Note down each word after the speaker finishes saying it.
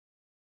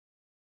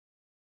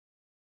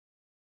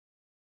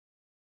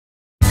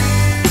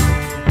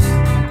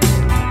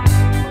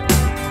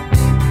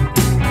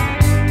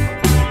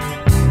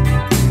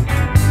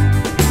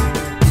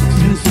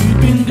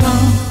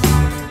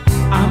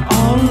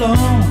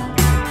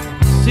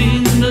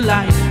seen the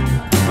light.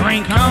 I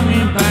ain't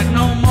coming back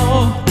no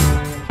more.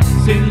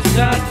 Since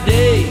that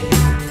day,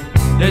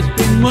 there's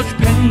been much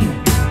pain.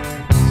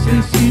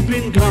 Since you've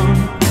been gone,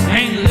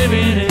 ain't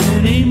living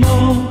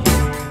anymore.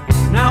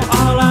 Now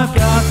all I've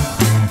got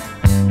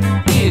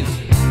is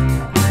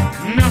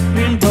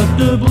nothing but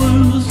the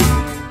blues.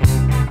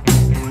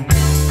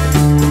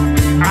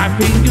 I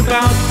think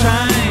about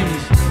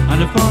times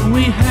and the fun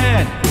we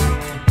had.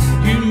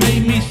 You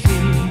made me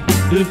see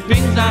the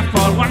things I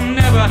thought I'd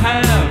never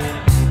have.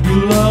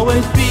 You'll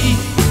always be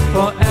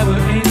forever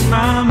in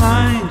my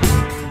mind.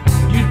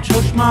 You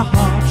touch my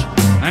heart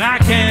and I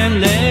can't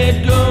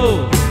let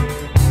go.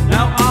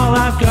 Now all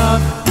I've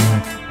got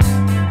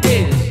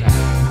is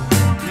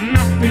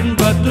nothing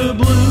but the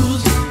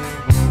blues.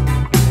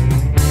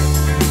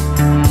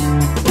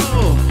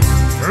 Oh,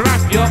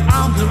 wrap your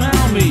arms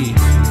around me.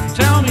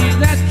 Tell me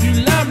that you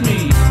love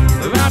me.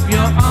 Wrap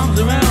your arms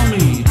around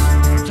me.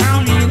 Tell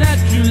me that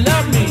you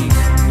love me.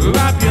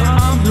 Wrap your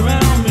arms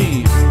around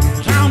me.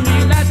 Tell me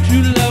that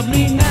you love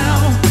me now.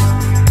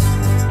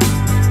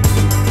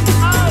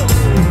 Oh.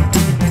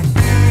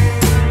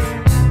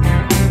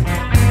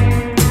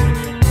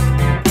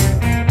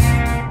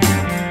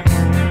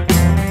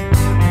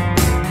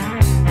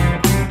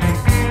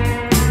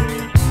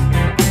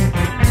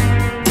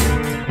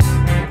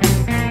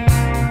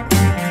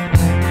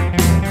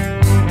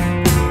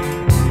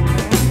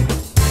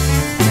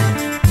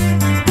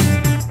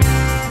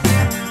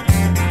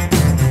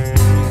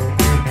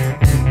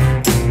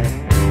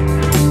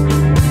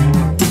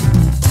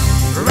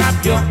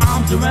 Your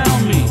arms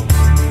around me.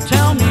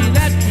 Tell me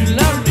that you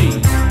love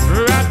me.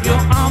 Wrap your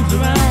arms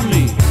around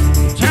me.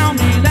 Tell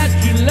me that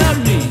you love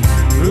me.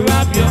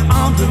 Wrap your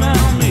arms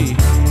around me.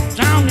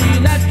 Tell me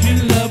that you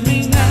love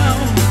me now.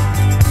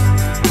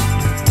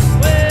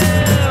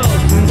 Well,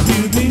 since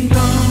you've been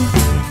gone,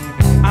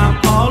 I'm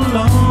all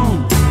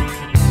alone.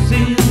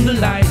 Seeing the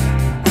light,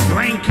 you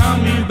ain't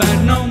coming back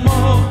no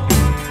more.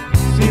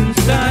 Since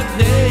that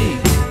day,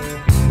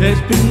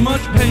 there's been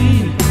much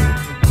pain.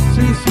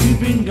 Since you've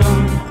been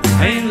gone,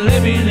 ain't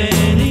living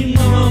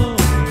anymore.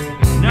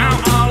 Now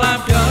all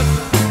I've got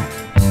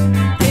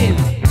is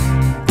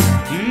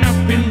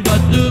nothing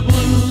but the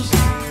blues.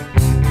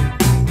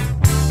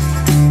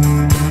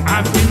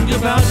 I think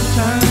about the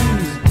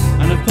times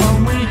and the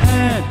fun we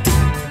had.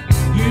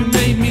 You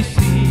made me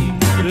see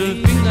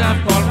the things I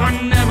thought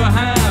I'd never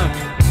have.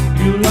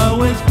 You'll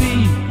always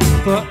be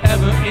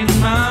forever in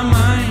my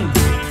mind.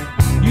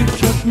 You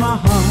touch my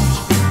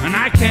heart and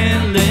I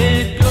can't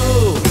let go.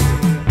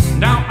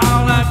 Now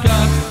all I've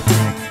got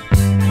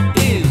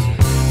is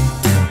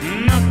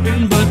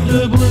nothing but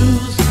the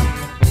blues.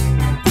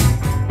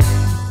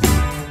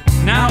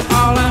 Now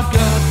all I've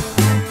got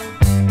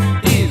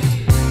is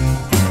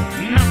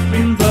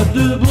nothing but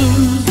the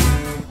blues.